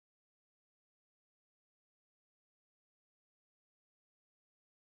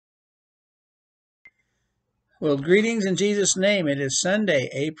Well, greetings in Jesus' name. It is Sunday,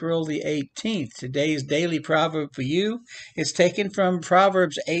 April the 18th. Today's daily proverb for you is taken from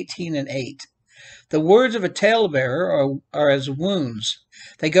Proverbs 18 and 8. The words of a talebearer are as wounds.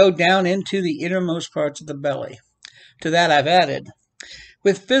 They go down into the innermost parts of the belly. To that I've added,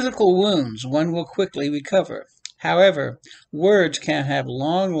 with physical wounds, one will quickly recover. However, words can have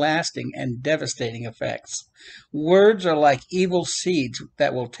long-lasting and devastating effects. Words are like evil seeds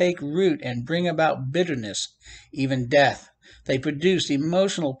that will take root and bring about bitterness, even death. They produce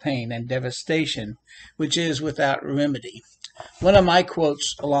emotional pain and devastation, which is without remedy. One of my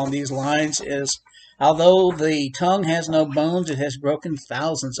quotes along these lines is, "Although the tongue has no bones, it has broken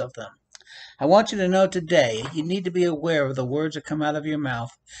thousands of them." I want you to know today you need to be aware of the words that come out of your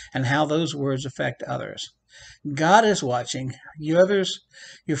mouth and how those words affect others. God is watching. Your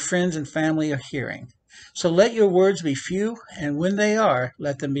friends and family are hearing. So let your words be few, and when they are,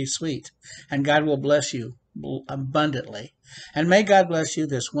 let them be sweet. And God will bless you abundantly. And may God bless you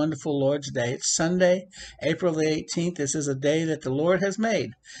this wonderful Lord's Day. It's Sunday, April the 18th. This is a day that the Lord has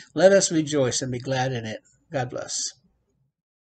made. Let us rejoice and be glad in it. God bless.